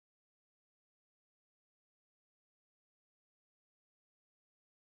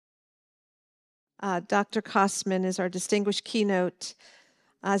Dr. Kostman is our distinguished keynote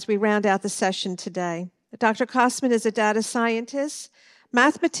as we round out the session today. Dr. Kostman is a data scientist,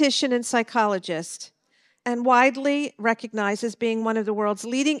 mathematician, and psychologist, and widely recognized as being one of the world's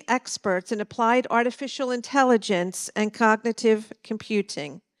leading experts in applied artificial intelligence and cognitive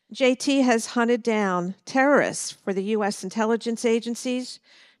computing. JT has hunted down terrorists for the U.S. intelligence agencies,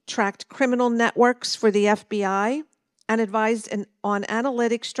 tracked criminal networks for the FBI, and advised on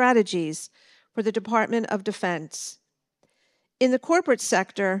analytic strategies for the Department of Defense. In the corporate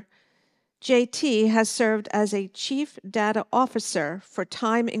sector, JT has served as a Chief Data Officer for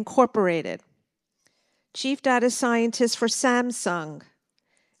Time Incorporated, Chief Data Scientist for Samsung,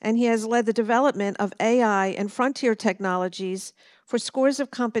 and he has led the development of AI and frontier technologies for scores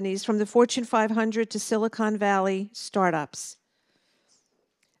of companies from the Fortune 500 to Silicon Valley startups.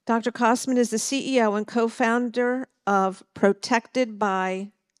 Dr. Kostman is the CEO and co-founder of Protected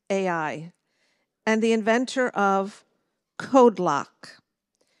by AI and the inventor of CodeLock.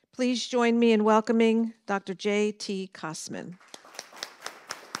 Please join me in welcoming Dr. J.T. Kostman.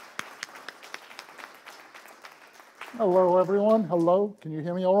 Hello, everyone. Hello. Can you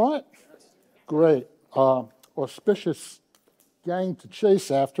hear me all right? Great. Auspicious gang to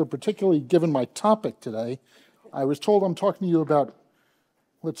chase after, particularly given my topic today. I was told I'm talking to you about,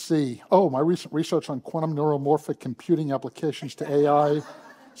 my recent research on quantum neuromorphic computing applications to AI,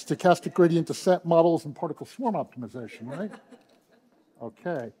 stochastic gradient descent models, and particle swarm optimization, right?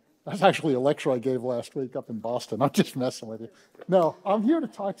 Okay. That's actually a lecture I gave last week up in Boston. I'm just messing with you. No, I'm here to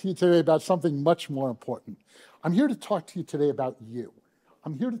talk to you today about something much more important. I'm here to talk to you today about you.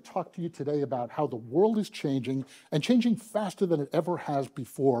 I'm here to talk to you today about how the world is changing and changing faster than it ever has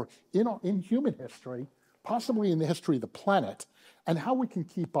before in human history, possibly in the history of the planet, and how we can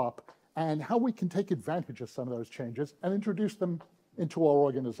keep up and how we can take advantage of some of those changes and introduce them into our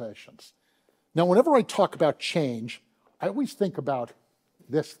organizations. Now, whenever I talk about change, I always think about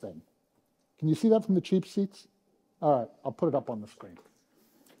this thing. Can you see that from the cheap seats? All right, I'll put it up on the screen.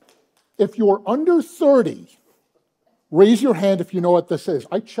 If you're under 30, raise your hand if you know what this is.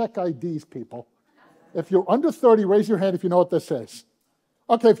 I check IDs, people. If you're under 30, raise your hand if you know what this is.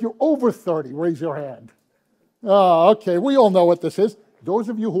 Okay, if you're over 30, raise your hand. Oh, okay, we all know what this is. Those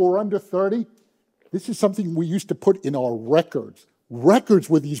of you who are under 30, this is something we used to put in our records. Records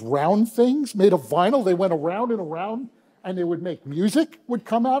were these round things made of vinyl. They went around and around, and they would make music would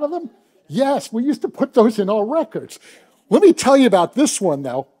come out of them. Yes, we used to put those in our records. Let me tell you about this one,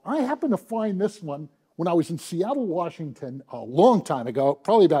 though. I happened to find this one when I was in Seattle, Washington, a long time ago,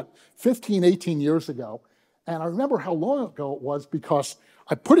 probably about 15, 18 years ago. And I remember how long ago it was because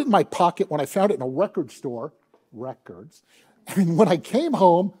I put it in my pocket when I found it in a record store, records. And when I came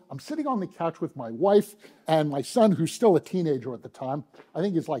home, I'm sitting on the couch with my wife and my son, who's still a teenager at the time. I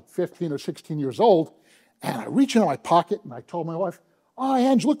think he's like 15 or 16 years old. And I reach into my pocket and I told my wife, "Oh,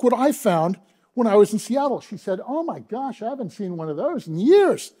 Ange, look what I found when I was in Seattle." She said, "Oh my gosh, I haven't seen one of those in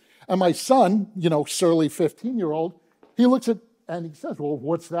years." And my son, surly 15-year-old, he looks at and he says, "Well,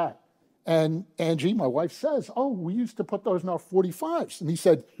 what's that?" And Angie, my wife, says, "Oh, we used to put those in our 45s. And he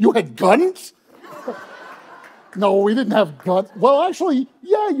said, "You had guns?" No, we didn't have guns. Well, actually,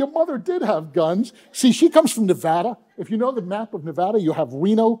 yeah, your mother did have guns. See, she comes from Nevada. If you know the map of Nevada, you have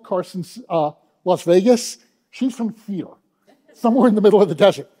Reno, Carson, Las Vegas. She's from here, somewhere in the middle of the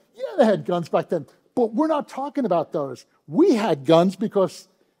desert. Yeah, they had guns back then, but we're not talking about those. We had guns because,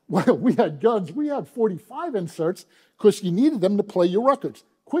 we had guns. We had 45 inserts because you needed them to play your records.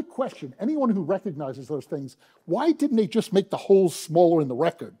 Quick question, anyone who recognizes those things, why didn't they just make the holes smaller in the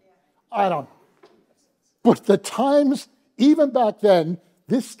record? I don't know. But the times, even back then,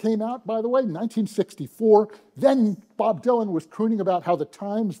 this came out, by the way, in 1964. Then Bob Dylan was crooning about how the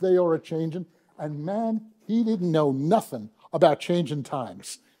times they are a-changing. And man, he didn't know nothing about changing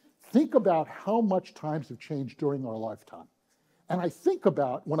times. Think about how much times have changed during our lifetime. And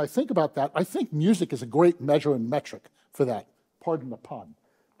when I think about that, I think music is a great measure and metric for that. Pardon the pun.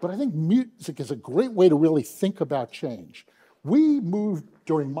 But I think music is a great way to really think about change. We moved,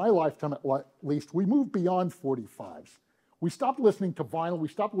 during my lifetime at least, we moved beyond 45s. We stopped listening to vinyl, we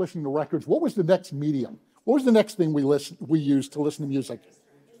stopped listening to records. What was the next medium? What was the next thing we used to listen to music?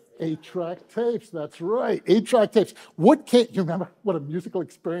 8-track tapes, that's right, 8-track tapes. You remember what a musical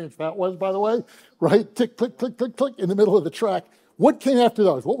experience that was, by the way? Right, tick, click, click, click, click, in the middle of the track. What came after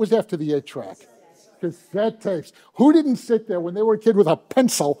those? What was after the 8-track? Cassette tapes. Who didn't sit there when they were a kid with a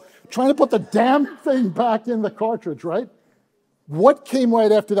pencil trying to put the damn thing back in the cartridge, right? What came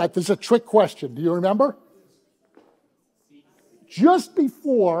right after that? There's a trick question. Do you remember? Just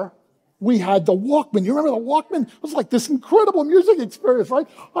before We had the Walkman. You remember the Walkman? It was like this incredible music experience, right?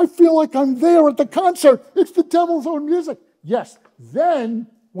 I feel like I'm there at the concert. It's the devil's own music. Yes. Then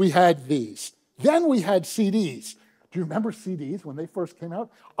we had these. Then we had CDs. Do you remember CDs when they first came out?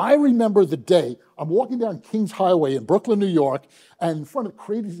 I remember the day I'm walking down Kings Highway in Brooklyn, New York, and in front of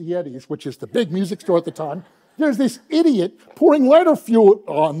Crazy Eddie's, which is the big music store at the time, there's this idiot pouring lighter fuel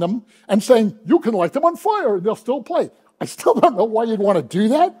on them and saying, you can light them on fire and they'll still play. I still don't know why you'd want to do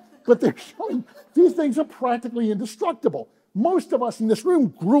that, but they're showing these things are practically indestructible. Most of us in this room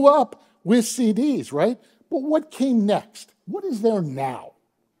grew up with CDs, right? But what came next? What is there now?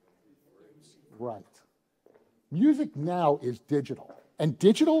 Right. Music now is digital. And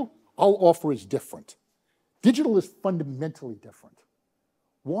digital, I'll offer, is different. Digital is fundamentally different.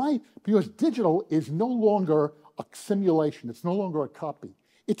 Why? Because digital is no longer a simulation. It's no longer a copy.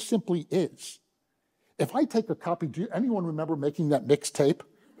 It simply is. If I take a copy, do anyone remember making that mixtape?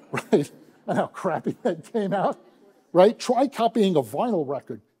 Right? And how crappy that came out? Right? Try copying a vinyl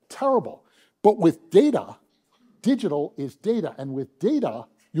record. Terrible. But with data, digital is data. And with data,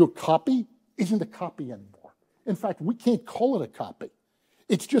 your copy isn't a copy anymore. In fact, we can't call it a copy.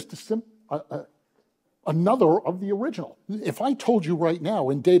 It's just another of the original. If I told you right now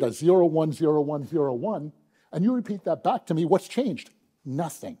in data 010101, and you repeat that back to me, what's changed?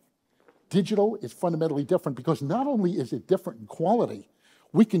 Nothing. Digital is fundamentally different because not only is it different in quality,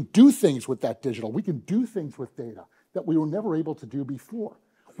 we can do things with that digital. We can do things with data that we were never able to do before.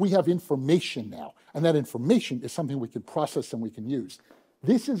 We have information now, and that information is something we can process and we can use.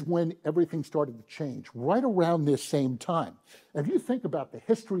 This is when everything started to change, right around this same time. If you think about the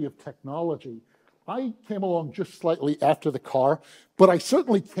history of technology, I came along just slightly after the car, but I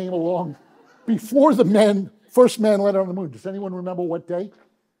certainly came along before the first man landed on the moon. Does anyone remember what day?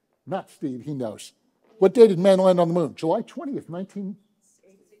 Not Steve, he knows. What day did man land on the moon? July 20th,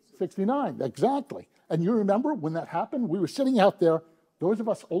 1969, exactly. And you remember when that happened? We were sitting out there, those of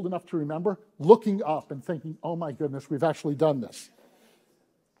us old enough to remember, looking up and thinking, oh my goodness, we've actually done this.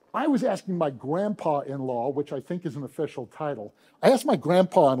 I was asking my grandpa-in-law, which I think is an official title, I asked my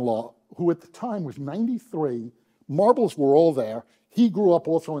grandpa-in-law, who at the time was 93, marbles were all there. He grew up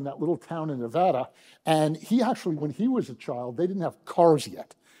also in that little town in Nevada, and he actually, when he was a child, they didn't have cars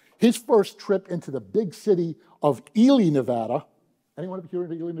yet. His first trip into the big city of Ely, Nevada, anyone up here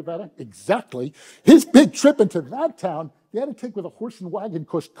in Ely, Nevada? Exactly. His big trip into that town, they had to take with a horse and wagon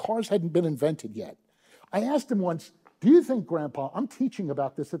because cars hadn't been invented yet. I asked him once, do you think, Grandpa, I'm teaching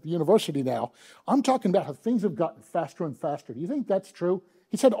about this at the university now, I'm talking about how things have gotten faster and faster. Do you think that's true?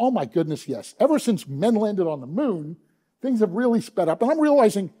 He said, oh my goodness, yes. Ever since men landed on the moon, things have really sped up. And I'm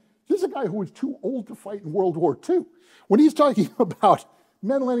realizing this is a guy who was too old to fight in World War II. When he's talking about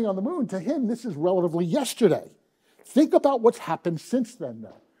men landing on the moon, to him, this is relatively yesterday. Think about what's happened since then,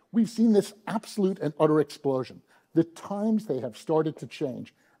 though. We've seen this absolute and utter explosion. The times they have started to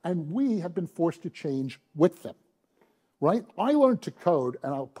change, and we have been forced to change with them. Right? I learned to code,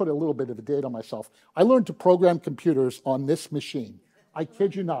 and I'll put a little bit of a date on myself. I learned to program computers on this machine. I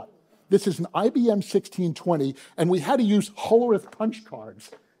kid you not. This is an IBM 1620, and we had to use Hollerith punch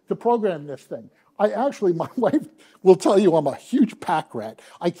cards to program this thing. My wife will tell you I'm a huge pack rat.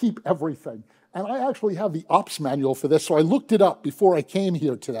 I keep everything. And I actually have the ops manual for this, so I looked it up before I came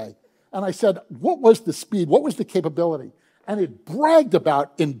here today. And I said, what was the speed? What was the capability? And it bragged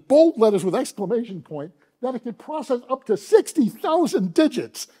about, in bold letters with exclamation point, that it could process up to 60,000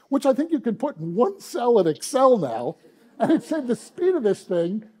 digits, which I think you can put in one cell in Excel now. And it said the speed of this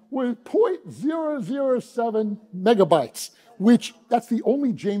thing was 0.007 megabytes, which that's the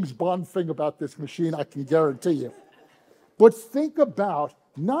only James Bond thing about this machine, I can guarantee you. But think about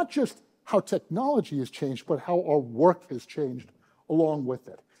not just how technology has changed, but how our work has changed along with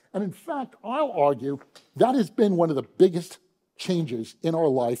it. And in fact, I'll argue that has been one of the biggest changes in our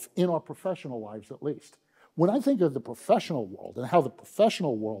life, in our professional lives at least. When I think of the professional world and how the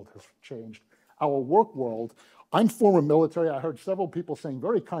professional world has changed, our work world, I'm former military. I heard several people saying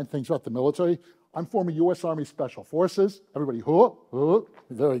very kind things about the military. I'm former U.S. Army Special Forces. Everybody,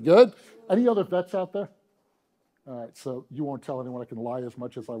 very good. Any other vets out there? All right, so you won't tell anyone I can lie as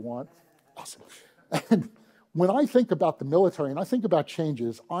much as I want. Awesome. And when I think about the military and I think about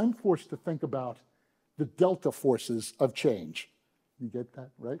changes, I'm forced to think about the Delta forces of change. You get that,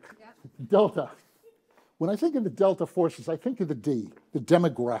 right? Yeah. Delta. When I think of the Delta forces, I think of the D, the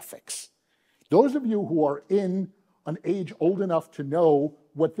demographics. Those of you who are in an age old enough to know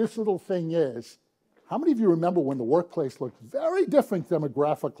what this little thing is, how many of you remember when the workplace looked very different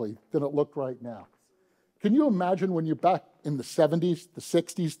demographically than it looked right now? Can you imagine when you're back in the 70s, the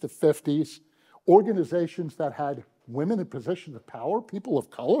 60s, the 50s, organizations that had women in positions of power, people of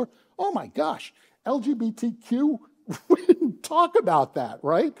color. Oh my gosh, LGBTQ, we didn't talk about that,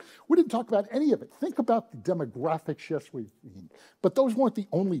 right? We didn't talk about any of it. Think about the demographic shifts we've seen. But those weren't the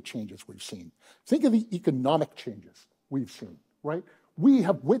only changes we've seen. Think of the economic changes we've seen, right? We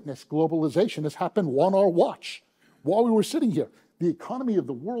have witnessed globalization has happened on our watch. While we were sitting here, the economy of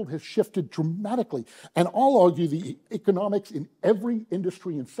the world has shifted dramatically. And I'll argue the economics in every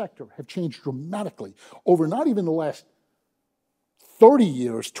industry and sector have changed dramatically over not even the last 30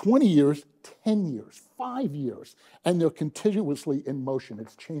 years, 20 years, 10 years, 5 years. And they're continuously in motion.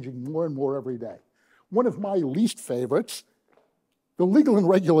 It's changing more and more every day. One of my least favorites, the legal and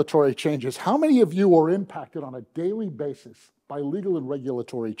regulatory changes. How many of you are impacted on a daily basis by legal and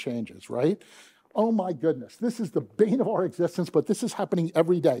regulatory changes, right? Oh my goodness, this is the bane of our existence, but this is happening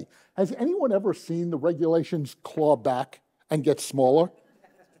every day. Has anyone ever seen the regulations claw back and get smaller?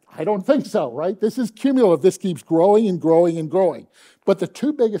 I don't think so, right? This is cumulative. This keeps growing and growing and growing. But the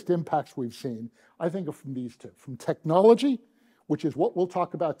two biggest impacts we've seen, I think, are from these two. From technology, which is what we'll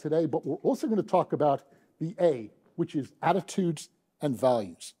talk about today, but we're also going to talk about the A, which is attitudes and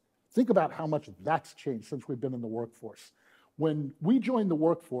values. Think about how much that's changed since we've been in the workforce. When we joined the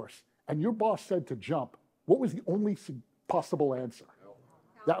workforce, and your boss said to jump, what was the only possible answer?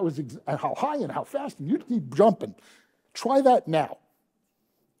 That was and how high and how fast, and you'd keep jumping. Try that now.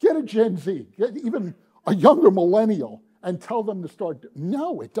 Get a Gen Z, get even a younger millennial, and tell them to start.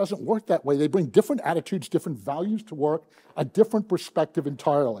 No, it doesn't work that way. They bring different attitudes, different values to work, a different perspective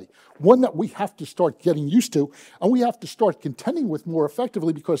entirely. One that we have to start getting used to, and we have to start contending with more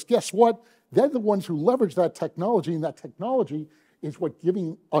effectively, because guess what? They're the ones who leverage that technology, and that technology is what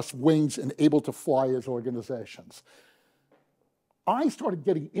giving us wings and able to fly as organizations. I started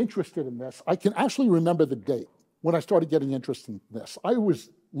getting interested in this. I can actually remember the date when I started getting interested in this. I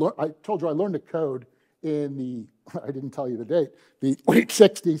told you I learned to code in the, I didn't tell you the date, the late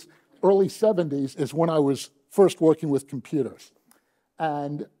 60s, early 70s is when I was first working with computers.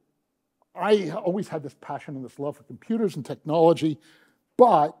 And I always had this passion and this love for computers and technology,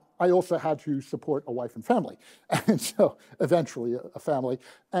 but I also had to support a wife and family, and so eventually a family.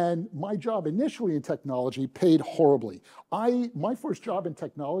 And my job initially in technology paid horribly. My first job in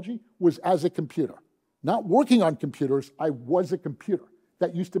technology was as a computer. Not working on computers, I was a computer.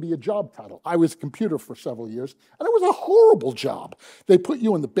 That used to be a job title. I was a computer for several years, and it was a horrible job. They put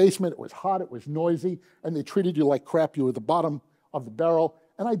you in the basement, it was hot, it was noisy, and they treated you like crap. You were the bottom of the barrel,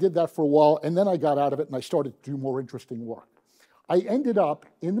 and I did that for a while, and then I got out of it, and I started to do more interesting work. I ended up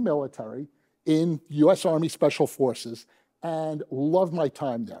in the military, in U.S. Army Special Forces, and loved my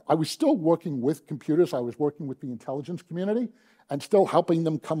time there. I was still working with computers. I was working with the intelligence community and still helping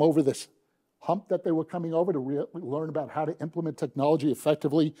them come over this hump that they were coming over to learn about how to implement technology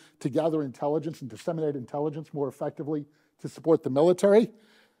effectively, to gather intelligence and disseminate intelligence more effectively to support the military.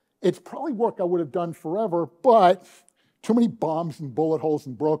 It's probably work I would have done forever, but too many bombs and bullet holes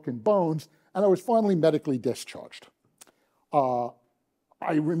and broken bones, and I was finally medically discharged. I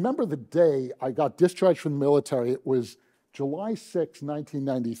remember the day I got discharged from the military. It was July 6,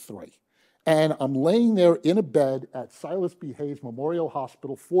 1993. And I'm laying there in a bed at Silas B. Hayes Memorial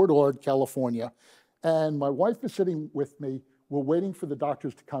Hospital, Fort Ord, California. And my wife is sitting with me. We're waiting for the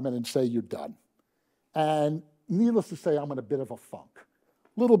doctors to come in and say, you're done. And needless to say, I'm in a bit of a funk,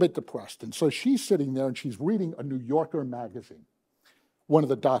 a little bit depressed. And so she's sitting there and she's reading a New Yorker magazine, one of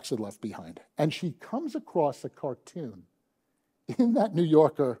the docs had left behind. And she comes across a cartoon in that New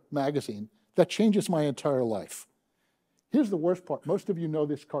Yorker magazine that changes my entire life. Here's the worst part. Most of you know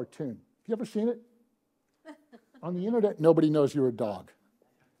this cartoon. Have you ever seen it? On the internet, nobody knows you're a dog.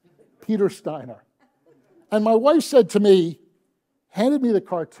 Peter Steiner. And my wife said to me, handed me the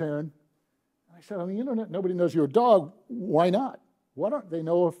cartoon. I said, on the internet, nobody knows you're a dog. Why not? Why don't they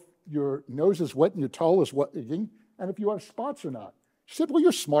know if your nose is wet and your tail is wet, and if you have spots or not? She said, well,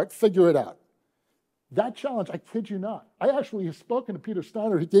 you're smart. Figure it out. That challenge, I kid you not. I actually have spoken to Peter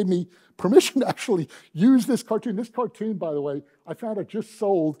Steiner. He gave me permission to actually use this cartoon. This cartoon, by the way, I found it just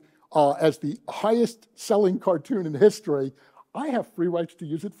sold as the highest selling cartoon in history. I have free rights to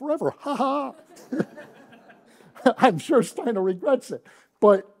use it forever. Ha ha. I'm sure Steiner regrets it.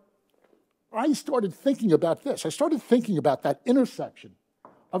 But I started thinking about this. I started thinking about that intersection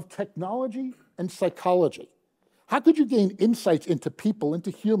of technology and psychology. How could you gain insights into people,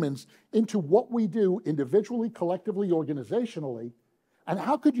 into humans, into what we do individually, collectively, organizationally? And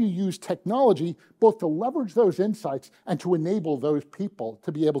how could you use technology both to leverage those insights and to enable those people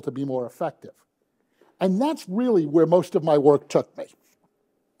to be able to be more effective? And that's really where most of my work took me.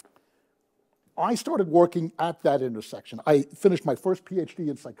 I started working at that intersection. I finished my first PhD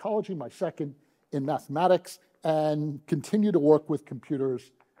in psychology, my second in mathematics, and continue to work with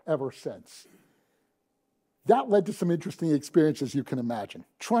computers ever since. That led to some interesting experiences you can imagine,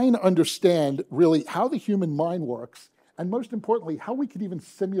 trying to understand really how the human mind works, and most importantly, how we could even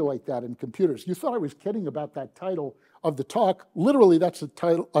simulate that in computers. You thought I was kidding about that title of the talk. Literally, that's a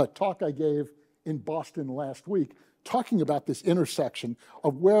talk I gave in Boston last week, talking about this intersection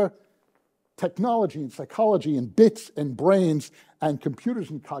of where technology and psychology and bits and brains and computers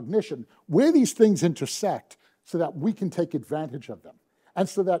and cognition, where these things intersect so that we can take advantage of them, and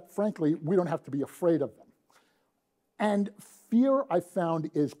so that, frankly, we don't have to be afraid of them. And fear, I found,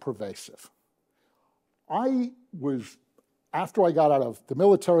 is pervasive. After I got out of the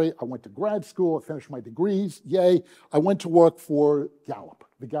military, I went to grad school, I finished my degrees, yay. I went to work for Gallup,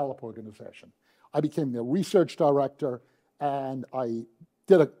 the Gallup organization. I became their research director, and I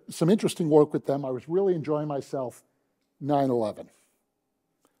did some interesting work with them. I was really enjoying myself. 9/11.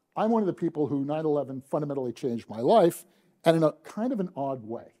 I'm one of the people who 9/11 fundamentally changed my life, and in a kind of an odd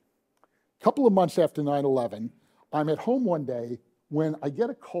way. A couple of months after 9/11, I'm at home one day when I get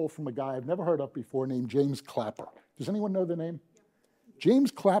a call from a guy I've never heard of before named James Clapper. Does anyone know the name?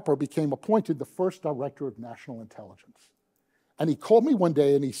 James Clapper became appointed the first director of national intelligence. And he called me one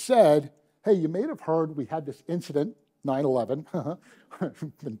day and he said, hey, you may have heard we had this incident, 9/11,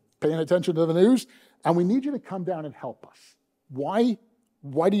 been paying attention to the news, and we need you to come down and help us. Why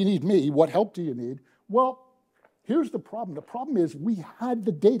do you need me? What help do you need? Well, here's the problem. The problem is we had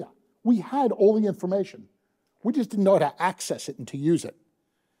the data. We had all the information. We just didn't know how to access it and to use it.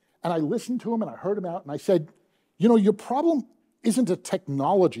 And I listened to him and I heard him out and I said, you know, your problem isn't a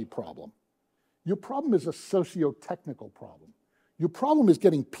technology problem. Your problem is a socio-technical problem. Your problem is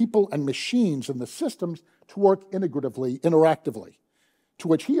getting people and machines and the systems to work integratively, interactively. To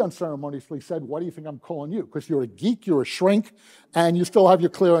which he unceremoniously said, why do you think I'm calling you? Because you're a geek, you're a shrink, and you still have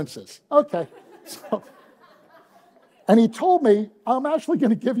your clearances. Okay. And he told me, I'm actually going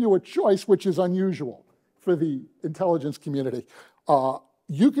to give you a choice, which is unusual for the intelligence community.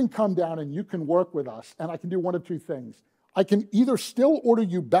 You can come down and you can work with us, and I can do one of two things. I can either still order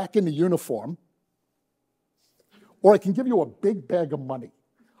you back into uniform, or I can give you a big bag of money.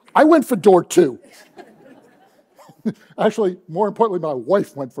 I went for door two. Actually, more importantly, my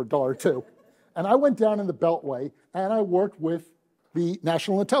wife went for door two. And I went down in the Beltway, and I worked with the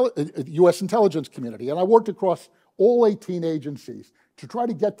U.S. intelligence community, and I worked across all 18 agencies to try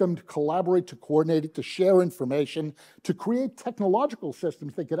to get them to collaborate, to coordinate, to share information, to create technological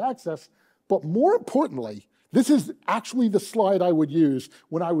systems they could access. But more importantly, this is actually the slide I would use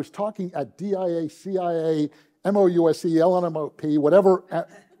when I was talking at DIA, CIA, MOUSE, LNMOP, whatever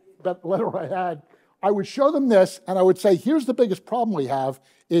letter I had. I would show them this, and I would say, here's the biggest problem we have,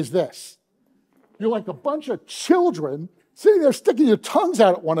 is this. You're like a bunch of children sitting there sticking your tongues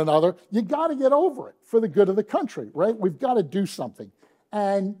out at one another. You got to get over it for the good of the country, right? We've got to do something.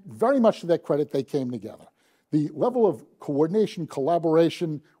 And very much to their credit, they came together. The level of coordination,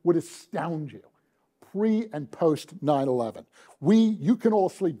 collaboration would astound you, pre and post 9/11. You can all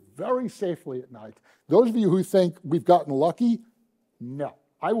sleep very safely at night. Those of you who think we've gotten lucky, no.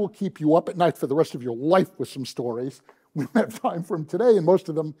 I will keep you up at night for the rest of your life with some stories. We don't have time for them today, and most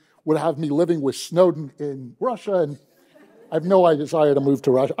of them would have me living with Snowden in Russia, and I have no desire to move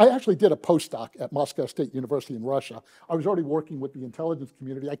to Russia. I actually did a postdoc at Moscow State University in Russia. I was already working with the intelligence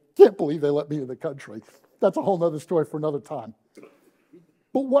community. I can't believe they let me in the country. That's a whole other story for another time.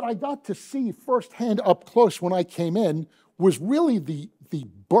 But what I got to see firsthand up close when I came in was really the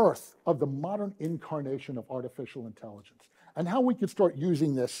birth of the modern incarnation of artificial intelligence and how we could start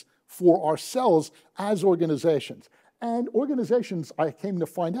using this for ourselves as organizations. And organizations, I came to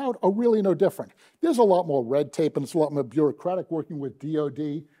find out, are really no different. There's a lot more red tape and it's a lot more bureaucratic working with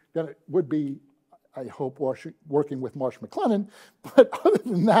DOD than it would be, I hope, working with Marsh McLennan. But other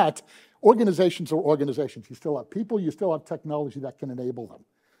than that, organizations are organizations. You still have people, you still have technology that can enable them.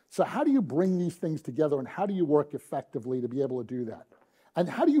 So how do you bring these things together and how do you work effectively to be able to do that? And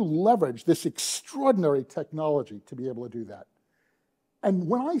how do you leverage this extraordinary technology to be able to do that? And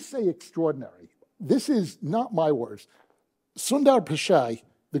when I say extraordinary, this is not my words. Sundar Pichai,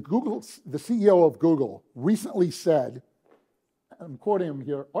 the CEO of Google, recently said, I'm quoting him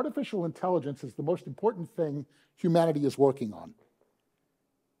here, artificial intelligence is the most important thing humanity is working on.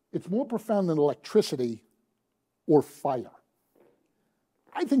 It's more profound than electricity or fire.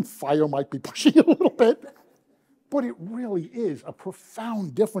 I think fire might be pushing it a little bit, but it really is a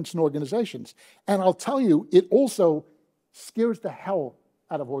profound difference in organizations. And I'll tell you, it also scares the hell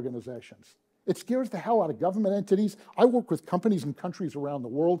out of organizations. It scares the hell out of government entities. I work with companies in countries around the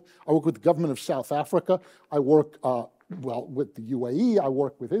world. I work with the government of South Africa. I work well, with the UAE, I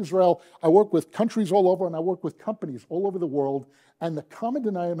work with Israel, I work with countries all over, and I work with companies all over the world. And the common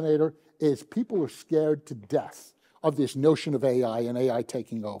denominator is people are scared to death of this notion of AI and AI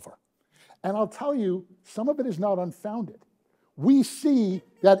taking over. And I'll tell you, some of it is not unfounded. We see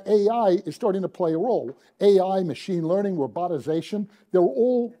that AI is starting to play a role. AI, machine learning, robotization, they're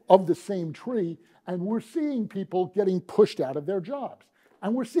all of the same tree, and we're seeing people getting pushed out of their jobs.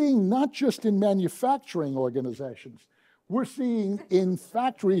 And we're seeing not just in manufacturing organizations, we're seeing in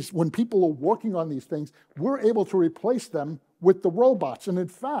factories when people are working on these things, we're able to replace them with the robots. And in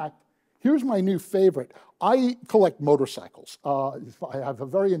fact, here's my new favorite. I collect motorcycles. I have a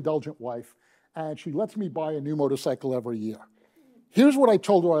very indulgent wife, and she lets me buy a new motorcycle every year. Here's what I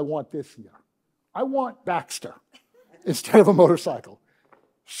told her I want this year. I want Baxter instead of a motorcycle.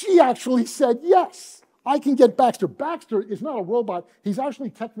 She actually said, yes, I can get Baxter. Baxter is not a robot. He's actually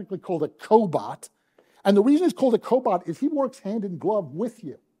technically called a cobot. And the reason it's called a cobot is he works hand in glove with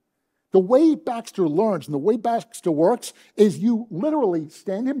you. The way Baxter learns and the way Baxter works is you literally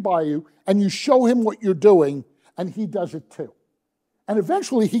stand him by you and you show him what you're doing, and he does it too. And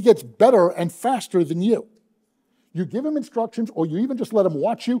eventually he gets better and faster than you. You give him instructions or you even just let him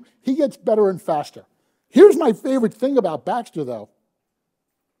watch you, he gets better and faster. Here's my favorite thing about Baxter, though.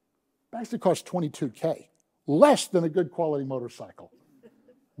 Baxter costs $22K, less than a good quality motorcycle.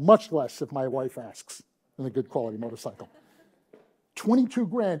 Much less, if my wife asks, than a good quality motorcycle. 22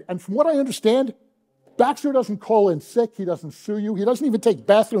 grand. And from what I understand, Baxter doesn't call in sick, he doesn't sue you, he doesn't even take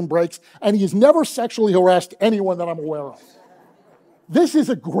bathroom breaks, and he's never sexually harassed anyone that I'm aware of. This is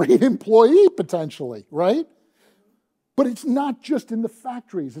a great employee, potentially, right? But it's not just in the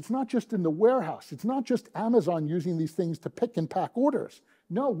factories, it's not just in the warehouse, it's not just Amazon using these things to pick and pack orders.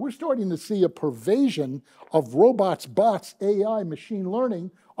 No, we're starting to see a pervasion of robots, bots, AI, machine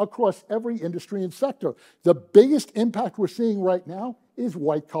learning across every industry and sector. The biggest impact we're seeing right now is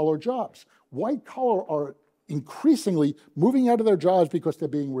white-collar jobs. White-collar are increasingly moving out of their jobs because they're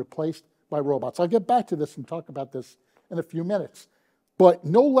being replaced by robots. I'll get back to this and talk about this in a few minutes. But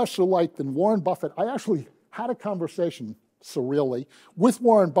no less alike than Warren Buffett. I actually had a conversation, surreally, with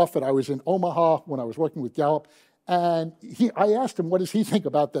Warren Buffett. I was in Omaha when I was working with Gallup, and I asked him, what does he think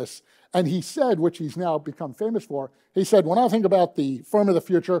about this? And he said, which he's now become famous for, he said, when I think about the firm of the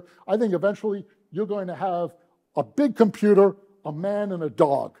future, I think eventually you're going to have a big computer, a man, and a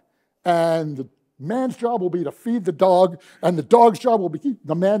dog. And the man's job will be to feed the dog, and the dog's job will be to keep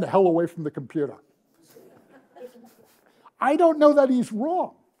the man the hell away from the computer. I don't know that he's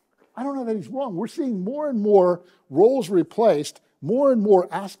wrong. I don't know that he's wrong. We're seeing more and more roles replaced, more and more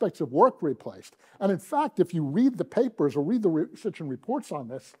aspects of work replaced. And in fact, if you read the papers or read the research and reports on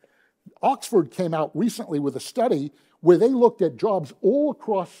this, Oxford came out recently with a study where they looked at jobs all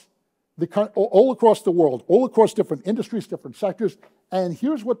across the world, all across different industries, different sectors, and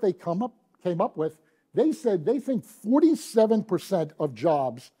here's what they came up with. They said they think 47% of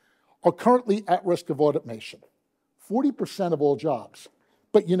jobs are currently at risk of automation. 40% of all jobs.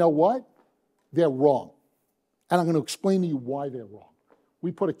 But you know what? They're wrong. And I'm going to explain to you why they're wrong.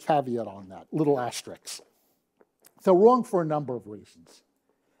 We put a caveat on that, little asterisk. They're wrong for a number of reasons.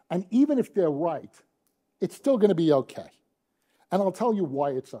 And even if they're right, it's still going to be okay. And I'll tell you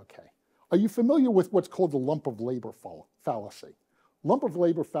why it's okay. Are you familiar with what's called the lump of labor fallacy? Lump of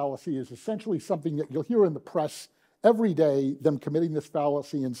labor fallacy is essentially something that you'll hear in the press every day, them committing this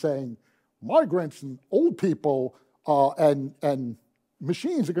fallacy and saying, migrants and old people and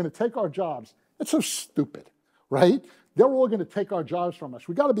machines are going to take our jobs. That's so stupid, right? They're all going to take our jobs from us.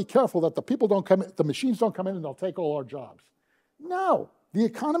 We've got to be careful that the machines don't come in and they'll take all our jobs. No. The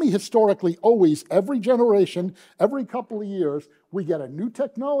economy historically always, every generation, every couple of years, we get a new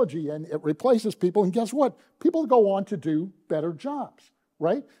technology and it replaces people. And guess what? People go on to do better jobs,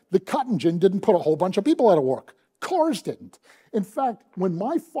 right? The cotton gin didn't put a whole bunch of people out of work. Cars didn't. In fact, when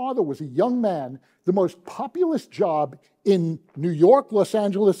my father was a young man, the most populous job in New York, Los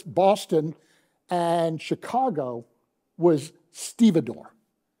Angeles, Boston, and Chicago was stevedore.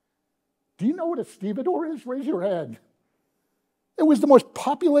 Do you know what a stevedore is? Raise your hand. It was the most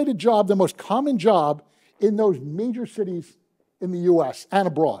populated job, the most common job in those major cities in the US and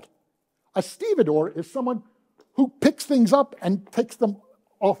abroad. A stevedore is someone who picks things up and takes them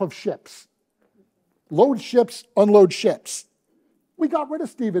off of ships. Load ships, unload ships. We got rid of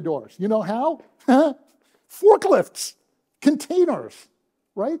stevedores. You know how? Forklifts, containers,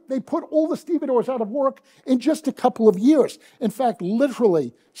 right? They put all the stevedores out of work in just a couple of years. In fact,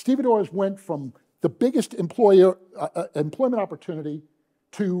 literally, stevedores went from the biggest employment opportunity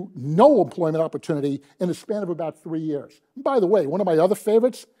to no employment opportunity in a span of about 3 years. And by the way, one of my other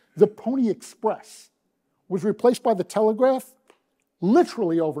favorites, the Pony Express, was replaced by the telegraph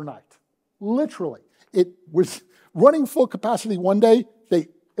literally overnight. Literally. It was running full capacity one day. They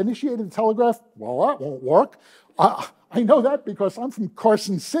initiated the telegraph. Well, that won't work. I know that because I'm from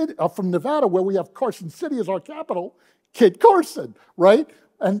Carson City, from Nevada, where we have Carson City as our capital. Kid Carson, right?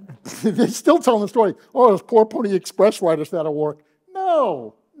 And they're still telling the story. Oh, those poor Pony Express riders that'll work.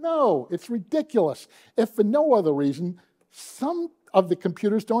 No, it's ridiculous. If for no other reason, some of the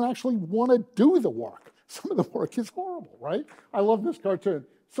computers don't actually want to do the work. Some of the work is horrible, right? I love this cartoon.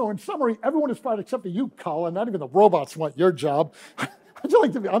 So in summary, everyone is fired except for you, Colin. Not even the robots want your job. How'd you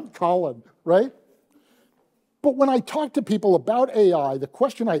like to be? I'm Colin, right? But when I talk to people about AI, the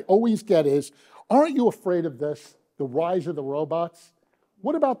question I always get is, aren't you afraid of this, the rise of the robots?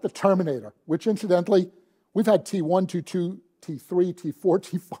 What about the Terminator, which incidentally, we've had T1, T2, T3, T4,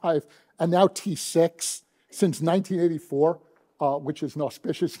 T5, and now T6 since 1984, which is an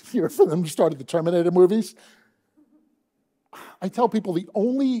auspicious year for them to start the Terminator movies. I tell people the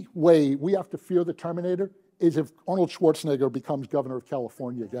only way we have to fear the Terminator is if Arnold Schwarzenegger becomes governor of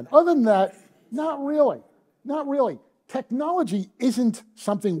California again. Other than that, not really. Not really. Technology isn't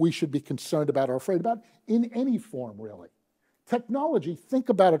something we should be concerned about or afraid about in any form, really. Technology, think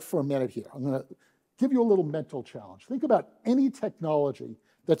about it for a minute here. I'm going to give you a little mental challenge. Think about any technology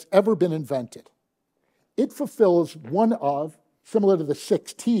that's ever been invented. It fulfills one of, similar to the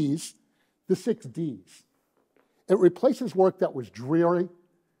 6 T's, the 6 D's. It replaces work that was dreary,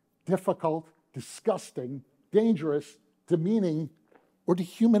 difficult, disgusting, dangerous, demeaning, or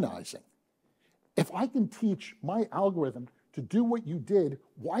dehumanizing. If I can teach my algorithm to do what you did,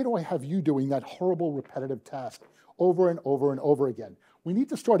 why do I have you doing that horrible, repetitive task over and over and over again? We need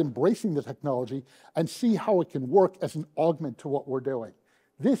to start embracing the technology and see how it can work as an augment to what we're doing.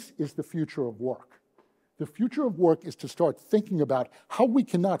 This is the future of work. The future of work is to start thinking about how we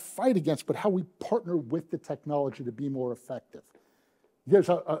cannot fight against, but how we partner with the technology to be more effective. There's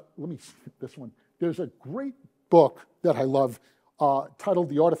let me skip this one. There's a great book that I love titled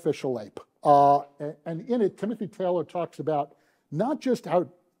The Artificial Ape. And in it, Timothy Taylor talks about not just how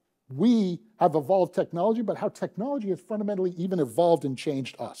we have evolved technology, but how technology has fundamentally even evolved and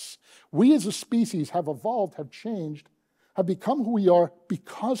changed us. We as a species have evolved, have changed, have become who we are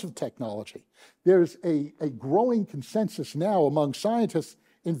because of technology. There's a growing consensus now among scientists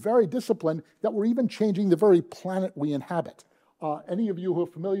in very discipline that we're even changing the very planet we inhabit. Any of you who are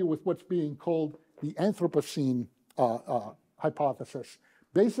familiar with what's being called the Anthropocene hypothesis,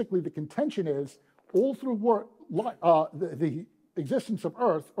 basically the contention is all through the existence of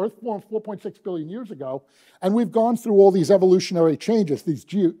Earth formed 4.6 billion years ago, and we've gone through all these evolutionary changes, these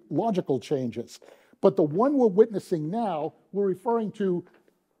geological changes. But the one we're witnessing now, we're referring to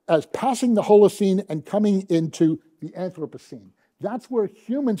as passing the Holocene and coming into the Anthropocene. That's where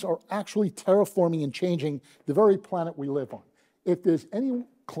humans are actually terraforming and changing the very planet we live on. If there's any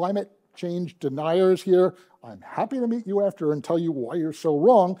climate change deniers here, I'm happy to meet you after and tell you why you're so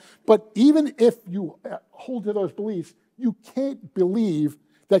wrong. But even if you hold to those beliefs, you can't believe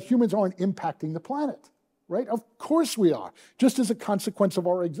that humans aren't impacting the planet, right? Of course we are, just as a consequence of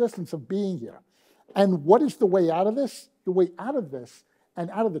our existence, of being here. And what is the way out of this? The way out of this, and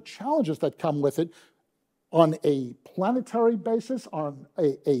out of the challenges that come with it, on a planetary basis, on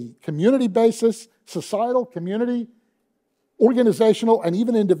a community basis, societal, community, organizational, and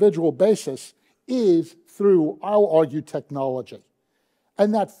even individual basis, is through, I'll argue, technology.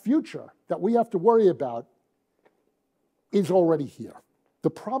 And that future that we have to worry about is already here. The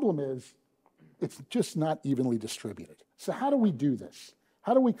problem is it's just not evenly distributed. So how do we do this?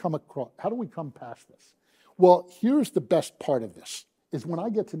 How do we come past this? Well, here's the best part of this, is when I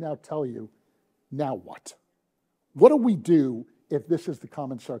get to now tell you, now what? What do we do if this is the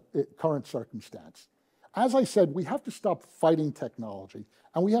current circumstance? As I said, we have to stop fighting technology,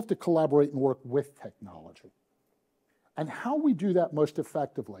 and we have to collaborate and work with technology. And how we do that most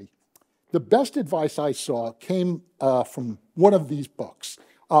effectively, the best advice I saw came from one of these books.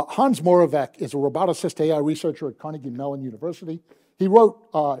 Hans Moravec is a roboticist AI researcher at Carnegie Mellon University. He wrote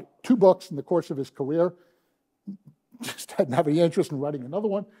 2 books in the course of his career. Just hadn't have any interest in writing another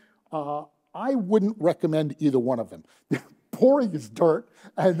one. I wouldn't recommend either one of them. They're boring as dirt,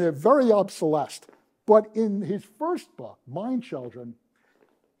 and they're very obsolete. But in his first book, Mind Children,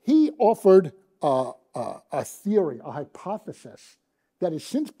 he offered a theory, a hypothesis, that has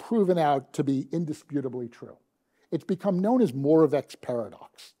since proven out to be indisputably true. It's become known as Moravec's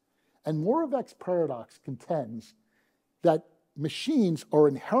paradox. And Moravec's paradox contends that machines are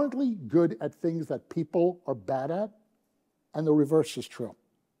inherently good at things that people are bad at, and the reverse is true.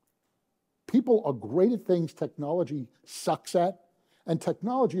 People are great at things technology sucks at, and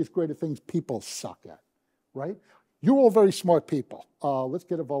technology is great at things people suck at. right? You're all very smart people. Let's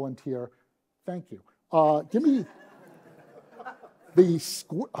get a volunteer. Thank you. Give me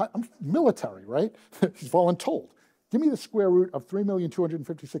I'm military, right? He's voluntold. Give me the square root of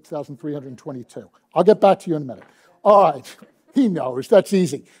 3,256,322. I'll get back to you in a minute. All right, he knows, that's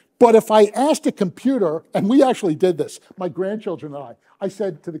easy. But if I asked a computer, and we actually did this, my grandchildren and I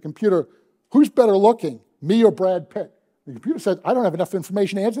said to the computer, who's better looking, me or Brad Pitt? The computer said, I don't have enough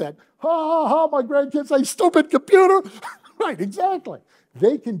information to answer that. Ha, ha, ha, my grandkids say, stupid computer. Right, exactly.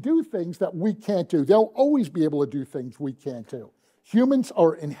 They can do things that we can't do. They'll always be able to do things we can't do. Humans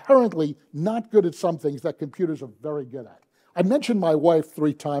are inherently not good at some things that computers are very good at. I mentioned my wife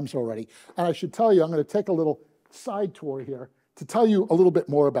 3 times already, and I should tell you, I'm going to take a little side tour here to tell you a little bit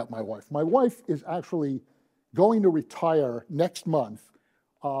more about my wife. My wife is actually going to retire next month.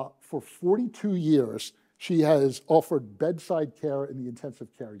 For 42 years, she has offered bedside care in the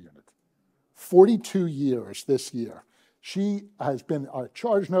intensive care unit. 42 years this year. She has been a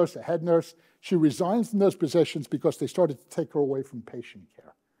charge nurse, a head nurse. She resigns from those positions because they started to take her away from patient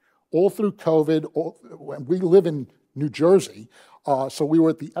care. All through COVID, we live in New Jersey, so we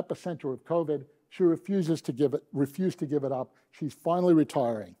were at the epicenter of COVID. She refused to give it up. She's finally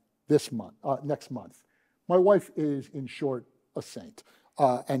retiring this month, next month. My wife is, in short, a saint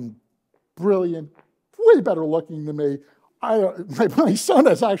and brilliant, way better looking than me. My son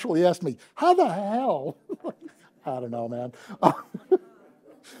has actually asked me, how the hell? I don't know, man.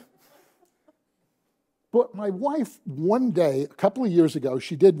 But my wife, one day, a couple of years ago,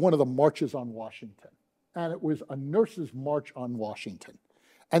 she did one of the marches on Washington. And it was a nurses' march on Washington.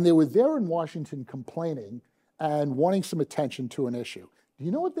 And they were there in Washington complaining and wanting some attention to an issue. Do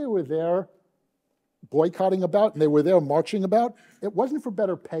you know what they were there boycotting about and they were there marching about? It wasn't for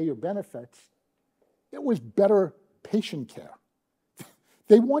better pay or benefits. It was better patient care.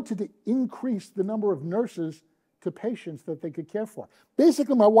 They wanted to increase the number of nurses to patients that they could care for.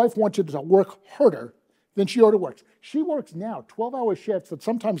 Basically, my wife wanted to work harder than she already works. She works now 12-hour shifts that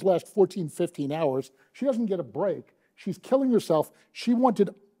sometimes last 14, 15 hours. She doesn't get a break. She's killing herself. She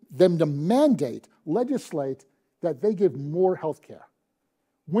wanted them to legislate that they give more health care.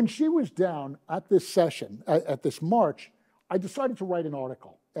 When she was down at this session, at this march, I decided to write an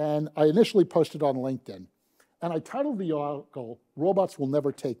article. And I initially posted on LinkedIn. And I titled the article, Robots Will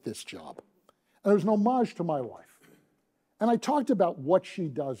Never Take This Job. And it was an homage to my wife. And I talked about what she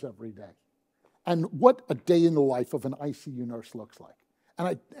does every day and what a day in the life of an ICU nurse looks like.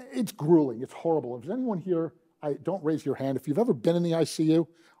 And it's grueling. It's horrible. If there's anyone here, don't raise your hand. If you've ever been in the ICU,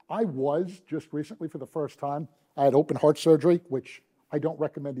 I was just recently for the first time. I had open heart surgery, which I don't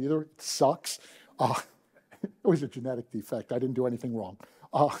recommend either. It sucks. It was a genetic defect. I didn't do anything wrong.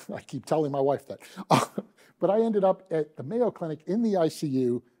 I keep telling my wife that. But I ended up at the Mayo Clinic in the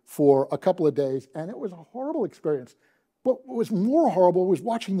ICU for a couple of days, and it was a horrible experience. But what was more horrible was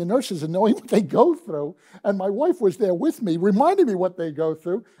watching the nurses and knowing what they go through. And my wife was there with me, reminding me what they go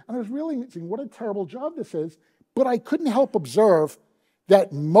through. And I was really thinking, what a terrible job this is. But I couldn't help observe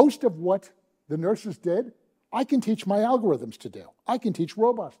that most of what the nurses did, I can teach my algorithms to do. I can teach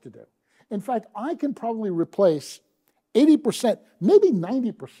robots to do. In fact, I can probably replace 80%, maybe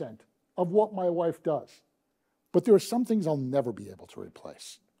 90% of what my wife does. But there are some things I'll never be able to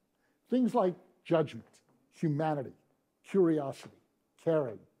replace. Things like judgment, humanity, curiosity,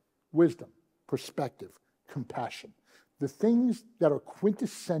 caring, wisdom, perspective, compassion. The things that are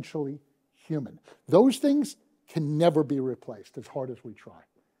quintessentially human. Those things can never be replaced as hard as we try.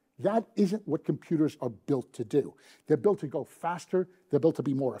 That isn't what computers are built to do. They're built to go faster. They're built to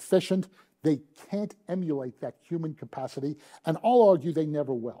be more efficient. They can't emulate that human capacity, and I'll argue they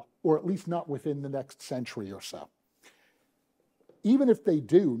never will, or at least not within the next century or so. Even if they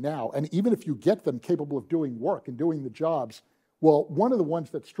do now, and even if you get them capable of doing work and doing the jobs, well, one of the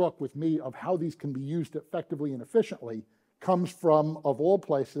ones that struck with me of how these can be used effectively and efficiently comes from, of all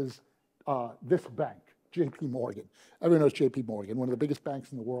places, this bank, JP Morgan. Everyone knows JP Morgan, one of the biggest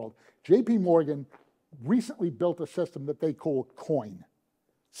banks in the world. JP Morgan recently built a system that they call COIN,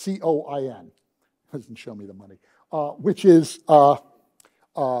 C-O-I-N. Doesn't show me the money, which is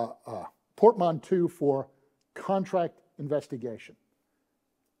portmanteau for contract investigation.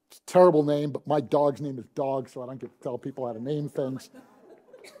 It's a terrible name, but my dog's name is Dog, so I don't get to tell people how to name things.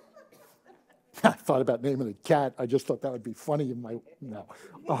 I thought about naming a cat. I just thought that would be funny in my, no.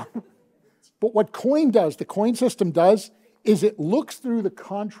 But what COIN does, the COIN system does, is it looks through the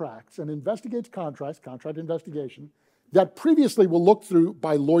contracts and investigates contracts, contract investigation, that previously were looked through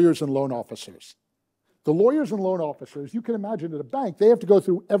by lawyers and loan officers. The lawyers and loan officers, you can imagine at a bank, they have to go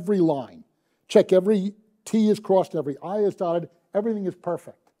through every line, check every T is crossed, every I is dotted, everything is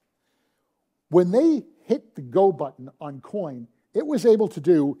perfect. When they hit the go button on coin, it was able to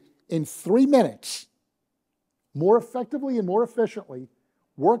do in 3 minutes, more effectively and more efficiently,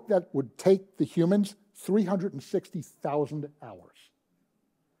 work that would take the humans 360,000 hours.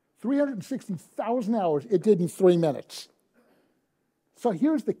 360,000 hours it did in 3 minutes. So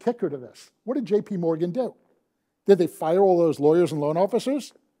here's the kicker to this. What did JP Morgan do? Did they fire all those lawyers and loan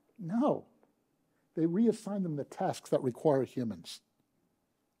officers? No. They reassigned them the tasks that require humans.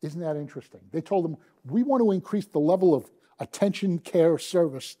 Isn't that interesting? They told them, we want to increase the level of attention, care,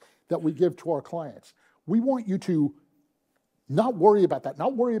 service that we give to our clients. We want you to not worry about that,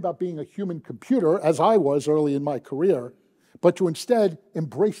 not worry about being a human computer, as I was early in my career, but to instead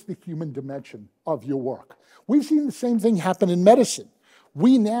embrace the human dimension of your work. We've seen the same thing happen in medicine.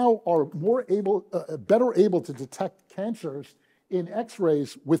 We now are better able to detect cancers in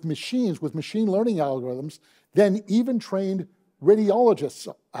x-rays with machines, with machine learning algorithms, than even trained radiologists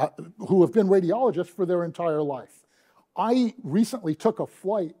who have been radiologists for their entire life. I recently took a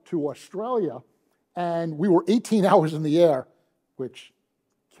flight to Australia, and we were 18 hours in the air, which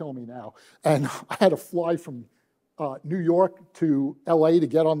kill me now, and I had to fly from New York to LA to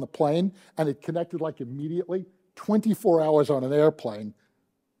get on the plane, and it connected like immediately, 24 hours on an airplane,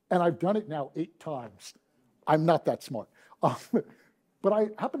 and I've done it now 8 times. I'm not that smart. But I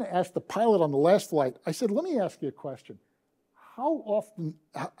happened to ask the pilot on the last flight, I said, let me ask you a question. How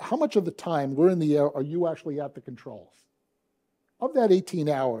much of the time we're in the air are you actually at the controls? Of that 18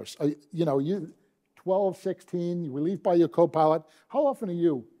 hours, you 12, 16, you're relieved by your co-pilot, how often are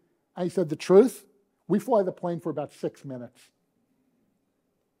you? And he said, the truth, we fly the plane for about 6 minutes.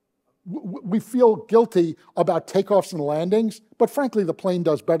 We feel guilty about takeoffs and landings, but frankly, the plane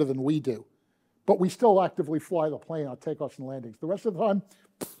does better than we do. But we still actively fly the plane on takeoffs and landings. The rest of the time,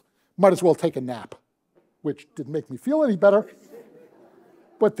 might as well take a nap, which didn't make me feel any better.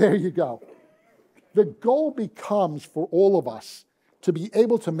 But there you go. The goal becomes for all of us to be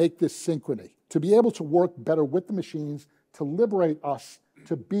able to make this synchrony, to be able to work better with the machines, to liberate us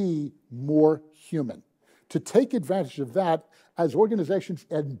to be more human, to take advantage of that as organizations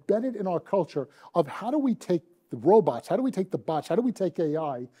embedded in our culture of how do we take the robots, how do we take the bots, how do we take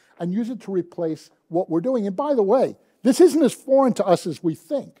AI and use it to replace what we're doing? And by the way, this isn't as foreign to us as we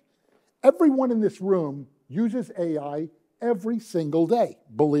think. Everyone in this room uses AI every single day,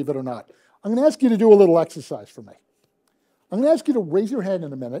 believe it or not. I'm going to ask you to do a little exercise for me. I'm going to ask you to raise your hand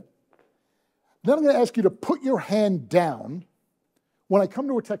in a minute. Then I'm going to ask you to put your hand down when I come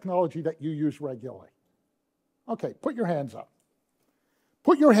to a technology that you use regularly. Okay, put your hands up.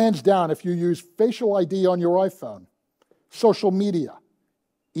 Put your hands down if you use facial ID on your iPhone, social media,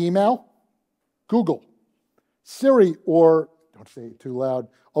 email, Google, Siri, or, don't say it too loud,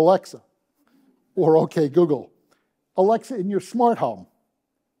 Alexa, or OK Google, Alexa in your smart home,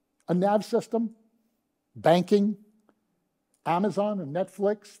 a nav system, banking, Amazon and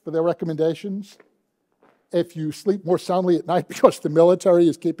Netflix for their recommendations, if you sleep more soundly at night because the military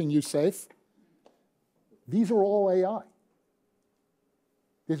is keeping you safe. These are all AI.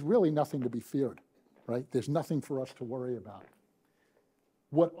 There's really nothing to be feared, right? There's nothing for us to worry about.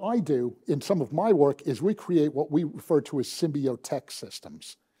 What I do in some of my work is recreate what we refer to as symbiotic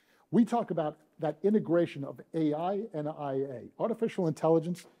systems. We talk about that integration of AI and IA, artificial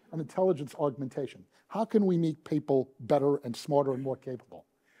intelligence and intelligence augmentation. How can we make people better and smarter and more capable?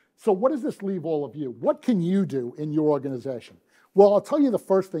 So what does this leave all of you? What can you do in your organization? Well, I'll tell you the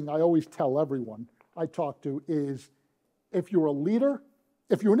first thing I always tell everyone I talk to is if you're a leader,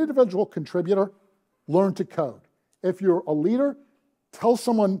 if you're an individual contributor, learn to code. If you're a leader, tell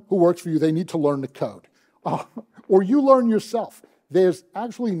someone who works for you they need to learn to code. Or you learn yourself. There's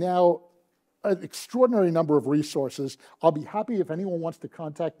actually now an extraordinary number of resources. I'll be happy if anyone wants to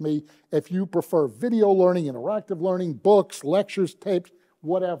contact me. If you prefer video learning, interactive learning, books, lectures, tapes,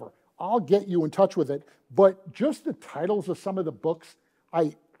 whatever, I'll get you in touch with it. But just the titles of some of the books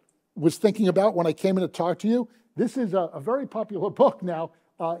I was thinking about when I came in to talk to you, this is a very popular book now.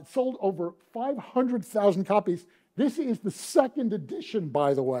 It sold over 500,000 copies. This is the 2nd edition,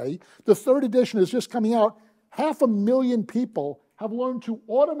 by the way. The 3rd edition is just coming out. 500,000 people have learned to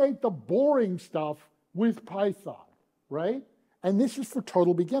automate the boring stuff with Python, right? And this is for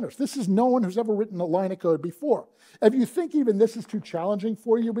total beginners. This is no one who's ever written a line of code before. If you think even this is too challenging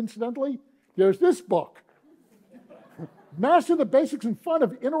for you, incidentally, there's this book. Master the Basics and Fun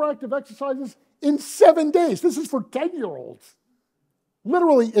of Interactive Exercises in 7 days. This is for 10-year-olds.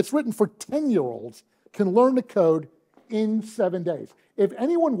 Literally, it's written for 10-year-olds can learn to code in 7 days. If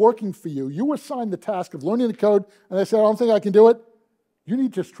anyone working for you, you assign the task of learning to code, and they say, I don't think I can do it, you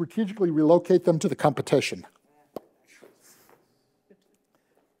need to strategically relocate them to the competition.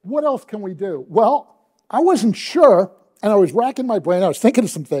 What else can we do? Well, I wasn't sure, and I was racking my brain. I was thinking of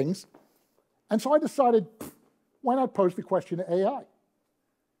some things. And so I decided, why not pose the question to AI?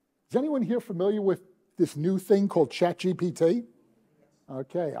 Is anyone here familiar with this new thing called ChatGPT?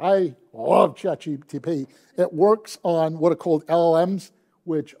 Okay, I love ChatGPT. It works on what are called LLMs,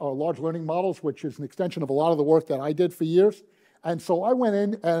 which are large learning models, which is an extension of a lot of the work that I did for years. And so I went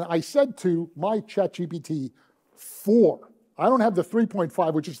in and I said to my ChatGPT 4, I don't have the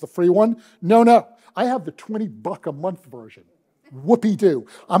 3.5, which is the free one. No, I have the $20 a month version. Whoopee-doo.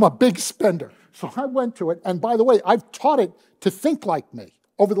 I'm a big spender. So I went to it, and by the way, I've taught it to think like me.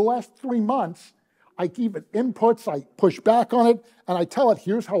 Over the last 3 months, I give it inputs, I push back on it, and I tell it,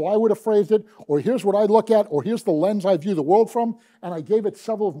 here's how I would have phrased it, or here's what I look at, or here's the lens I view the world from, and I gave it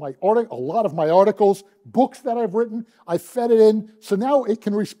a lot of my articles, books that I've written, I fed it in, so now it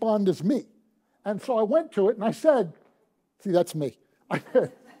can respond as me. And so I went to it, and I said, see, that's me.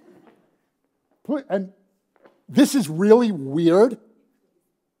 And this is really weird.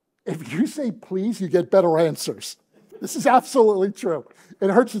 If you say please, you get better answers. This is absolutely true. It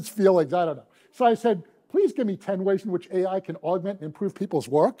hurts its feelings, I don't know. So I said, please give me 10 ways in which AI can augment and improve people's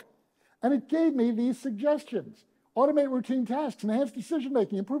work. And it gave me these suggestions. Automate routine tasks, enhance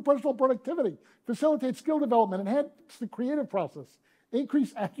decision-making, improve personal productivity, facilitate skill development, enhance the creative process,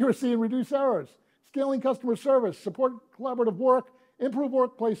 increase accuracy and reduce errors, scaling customer service, support collaborative work, improve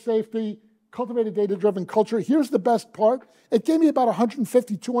workplace safety, cultivate a data-driven culture. Here's the best part. It gave me about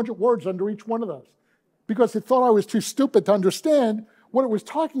 150, 200 words under each one of those because it thought I was too stupid to understand what it was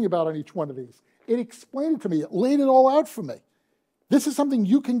talking about on each one of these. It explained it to me. It laid it all out for me. This is something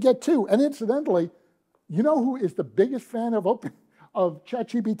you can get too. And incidentally, you know who is the biggest fan of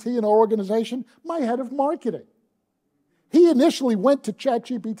ChatGPT in our organization? My head of marketing. He initially went to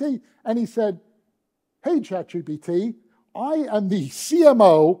ChatGPT and he said, hey, ChatGPT, I am the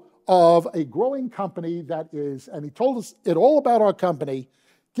CMO of a growing company that is, and he told us it all about our company.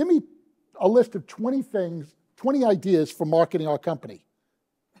 Give me a list of 20 things, 20 ideas for marketing our company.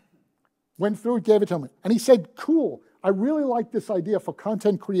 Went through it, gave it to him. And he said, cool, I really like this idea for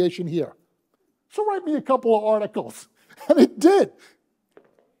content creation here. So write me a couple of articles. And it did.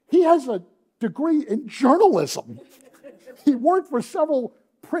 He has a degree in journalism. He worked for several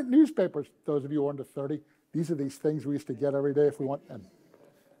print newspapers. Those of you under 30, these are these things we used to get every day if we want. And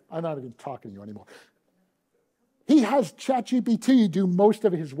I'm not even talking to you anymore. He has ChatGPT do most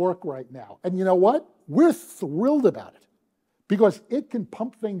of his work right now. And you know what? We're thrilled about it because it can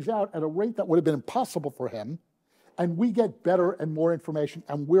pump things out at a rate that would have been impossible for him. And we get better and more information,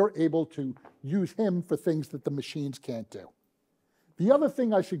 and we're able to use him for things that the machines can't do. The other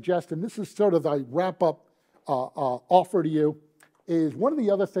thing I suggest, and this is sort of the wrap-up offer to you, is one of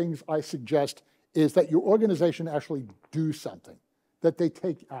the other things I suggest is that your organization actually do something, that they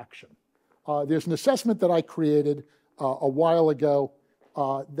take action. There's an assessment that I created a while ago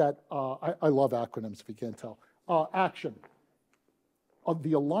that I love acronyms, if you can't tell. Action. Of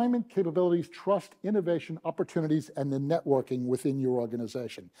the alignment, capabilities, trust, innovation, opportunities, and the networking within your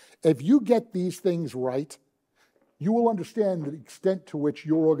organization. If you get these things right, you will understand the extent to which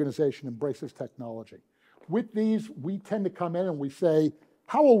your organization embraces technology. With these, we tend to come in and we say,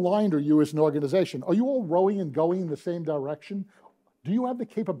 how aligned are you as an organization? Are you all rowing and going in the same direction? Do you have the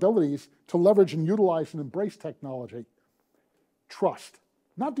capabilities to leverage and utilize and embrace technology? Trust.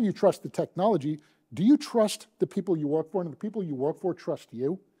 Not do you trust the technology, do you trust the people you work for and the people you work for trust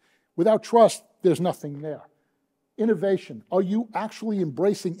you? Without trust, there's nothing there. Innovation. Are you actually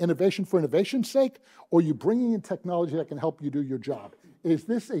embracing innovation for innovation's sake, or are you bringing in technology that can help you do your job? Is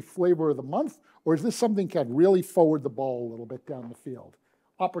this a flavor of the month, or is this something that can really forward the ball a little bit down the field?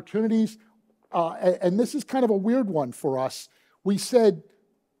 Opportunities, and this is kind of a weird one for us. We said,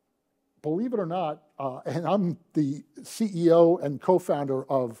 believe it or not, and I'm the CEO and co-founder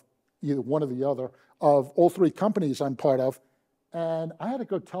of either one or the other of all three companies I'm part of, and I had to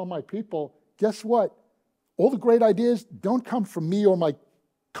go tell my people, guess what? All the great ideas don't come from me or my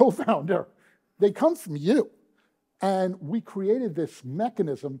co-founder. They come from you. And we created this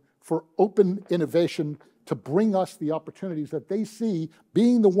mechanism for open innovation to bring us the opportunities that they see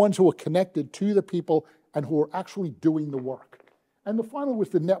being the ones who are connected to the people and who are actually doing the work. And the final was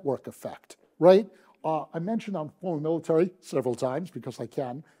the network effect, right? I mentioned I'm former military several times because I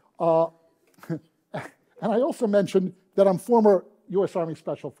can. And I also mentioned that I'm former U.S. Army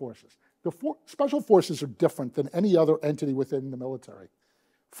Special Forces. The Special Forces are different than any other entity within the military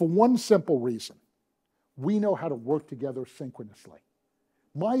for one simple reason. We know how to work together synchronously.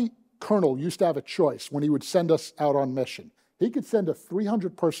 My colonel used to have a choice when he would send us out on mission. He could send a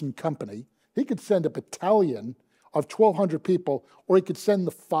 300-person company, he could send a battalion of 1,200 people, or he could send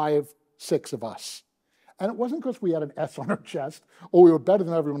the 5, 6 of us. And it wasn't because we had an S on our chest or we were better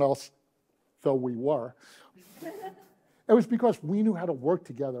than everyone else, though we were. It was because we knew how to work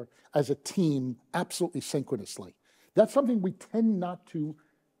together as a team absolutely synchronously. That's something we tend not to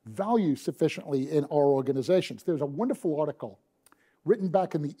value sufficiently in our organizations. There's a wonderful article written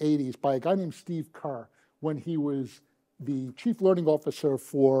back in the 80s by a guy named Steve Kerr when he was the chief learning officer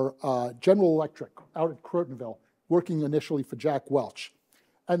for General Electric out at Crotonville, working initially for Jack Welch.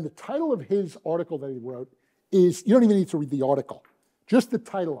 And the title of his article that he wrote is, you don't even need to read the article, just the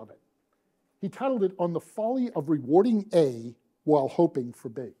title of it. He titled it, On the Folly of Rewarding A While Hoping for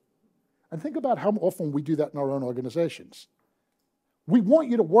B. And think about how often we do that in our own organizations. We want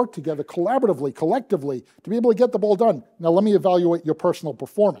you to work together collaboratively, collectively, to be able to get the ball done. Now let me evaluate your personal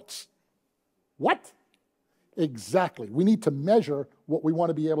performance. What? Exactly. We need to measure what we want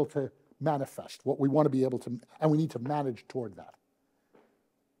to be able to manifest, what we want to be able to, and we need to manage toward that.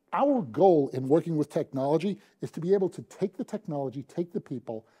 Our goal in working with technology is to be able to take the technology, take the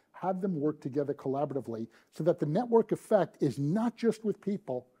people, have them work together collaboratively so that the network effect is not just with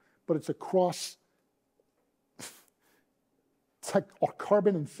people, but it's across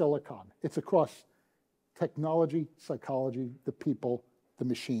carbon and silicon. It's across technology, psychology, the people, the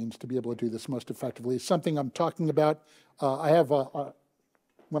machines to be able to do this most effectively. It's something I'm talking about. I have,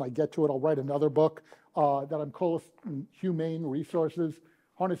 when I get to it, I'll write another book that I'm calling Humane Resources,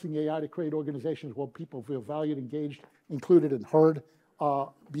 Harnessing AI to Create Organizations where people feel valued, engaged, included, and heard.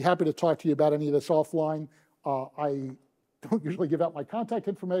 Be happy to talk to you about any of this offline. I don't usually give out my contact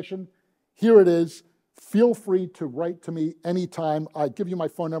information. Here it is. Feel free to write to me anytime. I give you my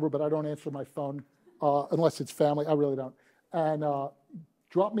phone number, but I don't answer my phone unless it's family. I really don't. And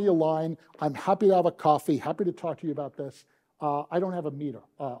drop me a line. I'm happy to have a coffee, happy to talk to you about this. I don't have a meter.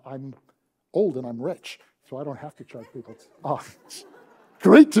 I'm old and I'm rich, so I don't have to charge people. It's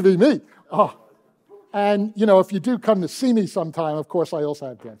great to be me. And, you know, if you do come to see me sometime, of course, I also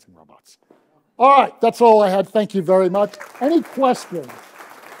have dancing robots. All right, that's all I had. Thank you very much. Any questions?